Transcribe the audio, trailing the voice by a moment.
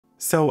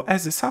So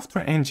as a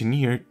software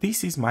engineer,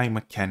 this is my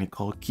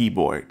mechanical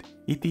keyboard.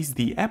 It is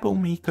the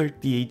Epowmaker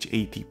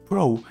TH80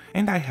 Pro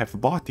and I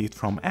have bought it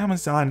from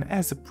Amazon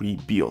as a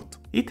pre-built.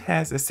 It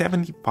has a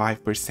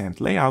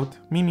 75% layout,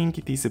 meaning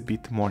it is a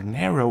bit more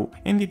narrow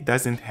and it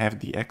doesn't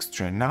have the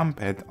extra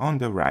numpad on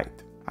the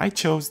right. I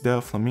chose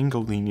the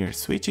flamingo linear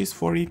switches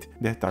for it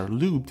that are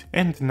lubed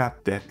and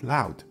not that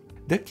loud.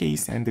 The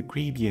case and the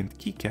gradient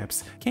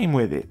keycaps came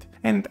with it,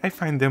 and I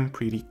find them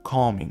pretty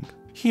calming.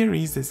 Here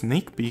is a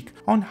sneak peek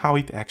on how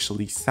it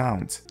actually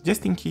sounds,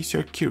 just in case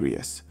you're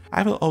curious.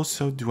 I will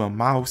also do a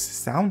mouse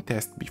sound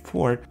test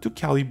before to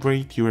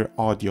calibrate your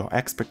audio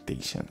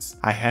expectations.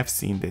 I have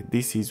seen that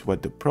this is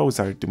what the pros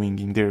are doing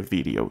in their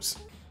videos.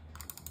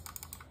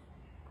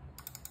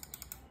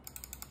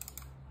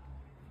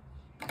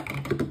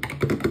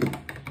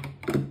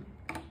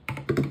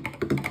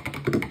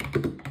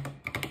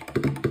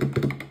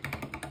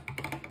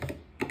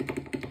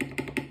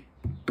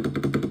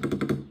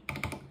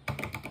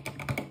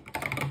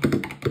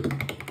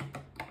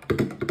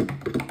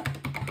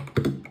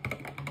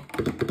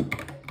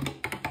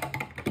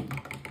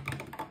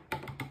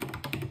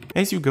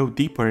 As you go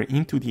deeper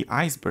into the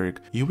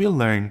iceberg, you will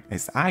learn,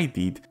 as I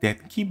did,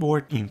 that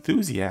keyboard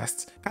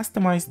enthusiasts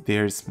customize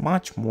theirs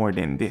much more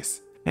than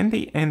this, and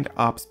they end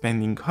up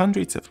spending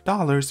hundreds of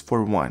dollars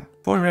for one.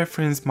 For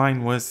reference,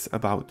 mine was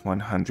about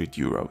 100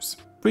 euros.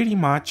 Pretty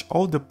much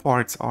all the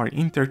parts are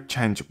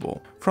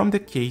interchangeable, from the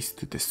case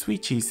to the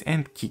switches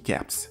and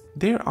keycaps.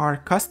 There are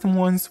custom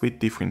ones with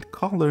different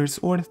colors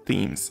or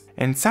themes,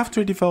 and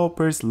software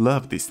developers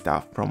love this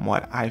stuff from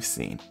what I've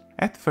seen.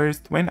 At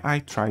first, when I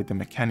tried the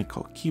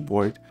mechanical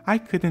keyboard, I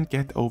couldn't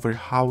get over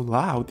how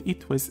loud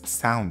it was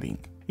sounding.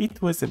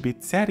 It was a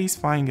bit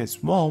satisfying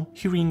as well,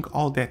 hearing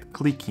all that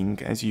clicking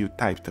as you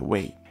typed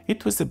away.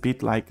 It was a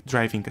bit like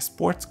driving a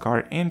sports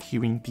car and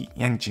hearing the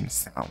engine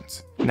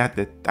sounds. Not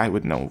that I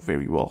would know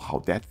very well how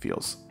that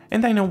feels.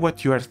 And I know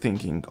what you are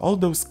thinking, all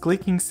those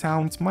clicking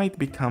sounds might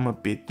become a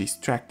bit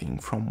distracting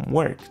from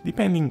work,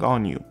 depending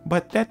on you.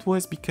 But that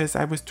was because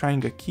I was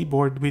trying a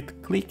keyboard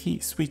with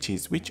clicky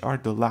switches, which are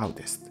the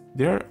loudest.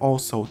 There are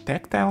also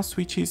tactile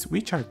switches,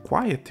 which are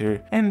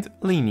quieter, and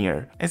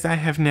linear, as I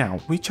have now,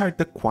 which are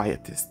the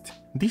quietest.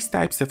 These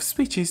types of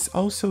switches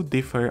also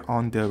differ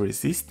on the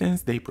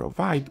resistance they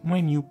provide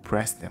when you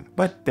press them,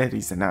 but that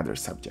is another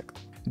subject.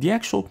 The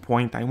actual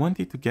point I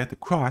wanted to get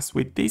across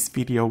with this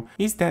video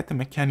is that a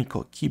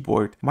mechanical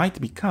keyboard might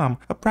become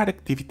a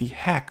productivity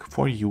hack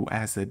for you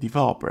as a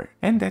developer,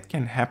 and that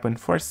can happen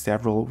for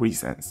several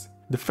reasons.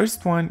 The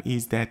first one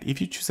is that if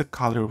you choose a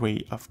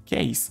colorway of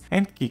case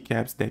and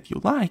keycaps that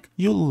you like,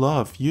 you'll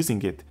love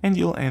using it and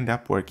you'll end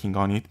up working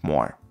on it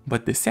more.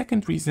 But the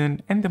second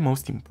reason, and the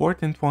most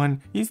important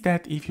one, is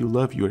that if you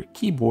love your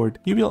keyboard,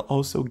 you will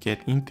also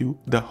get into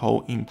the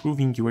whole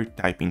improving your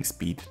typing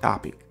speed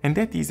topic. And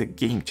that is a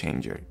game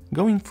changer.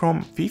 Going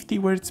from 50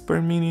 words per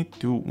minute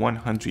to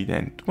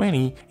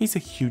 120 is a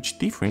huge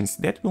difference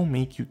that will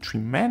make you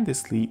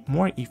tremendously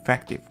more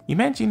effective.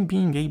 Imagine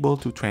being able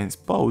to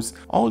transpose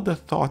all the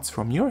thoughts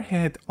from your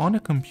head on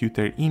a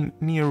computer in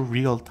near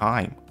real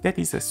time. That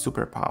is a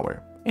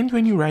superpower. And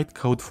when you write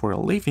code for a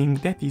living,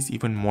 that is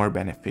even more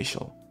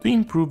beneficial. To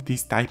improve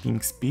this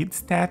typing speed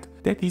stat,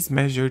 that is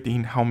measured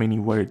in how many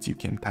words you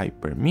can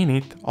type per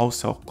minute,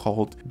 also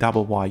called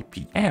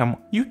YPM,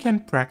 you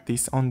can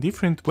practice on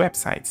different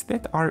websites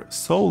that are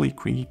solely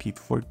created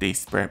for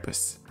this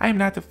purpose. I'm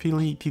not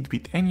affiliated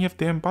with any of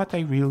them, but I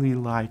really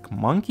like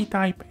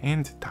MonkeyType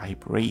and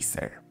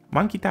TypeRacer.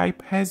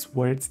 MonkeyType has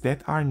words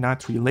that are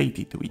not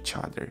related to each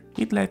other.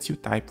 It lets you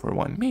type for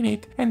 1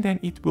 minute and then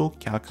it will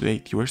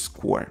calculate your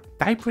score.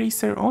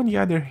 TypeRacer, on the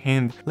other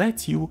hand,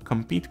 lets you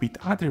compete with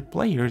other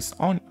players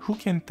on who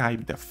can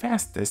type the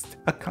fastest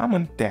a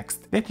common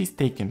text that is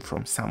taken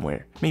from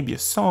somewhere, maybe a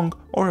song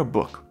or a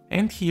book.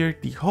 And here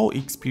the whole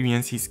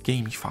experience is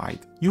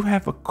gamified. You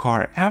have a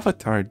car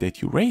avatar that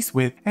you race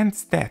with and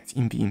stats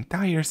in the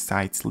entire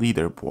site's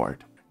leaderboard.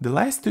 The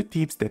last two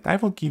tips that I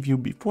will give you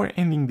before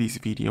ending this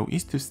video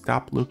is to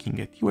stop looking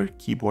at your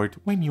keyboard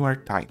when you are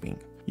typing.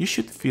 You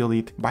should feel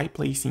it by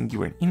placing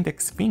your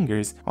index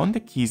fingers on the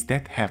keys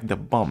that have the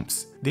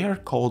bumps. They are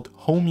called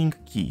homing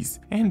keys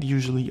and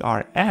usually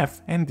are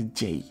F and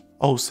J.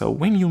 Also,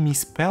 when you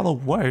misspell a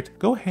word,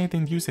 go ahead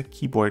and use a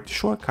keyboard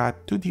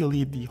shortcut to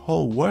delete the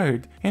whole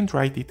word and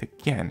write it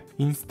again,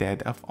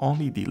 instead of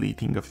only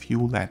deleting a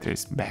few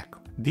letters back.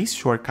 This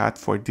shortcut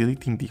for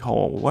deleting the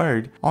whole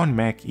word on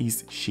Mac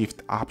is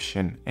Shift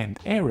Option and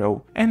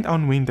Arrow, and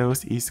on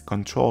Windows is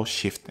Control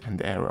Shift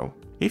and Arrow.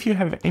 If you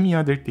have any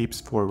other tips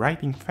for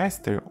writing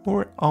faster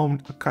or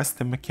own a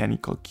custom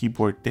mechanical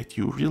keyboard that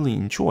you really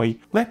enjoy,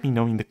 let me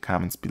know in the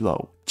comments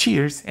below.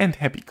 Cheers and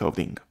happy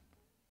coding!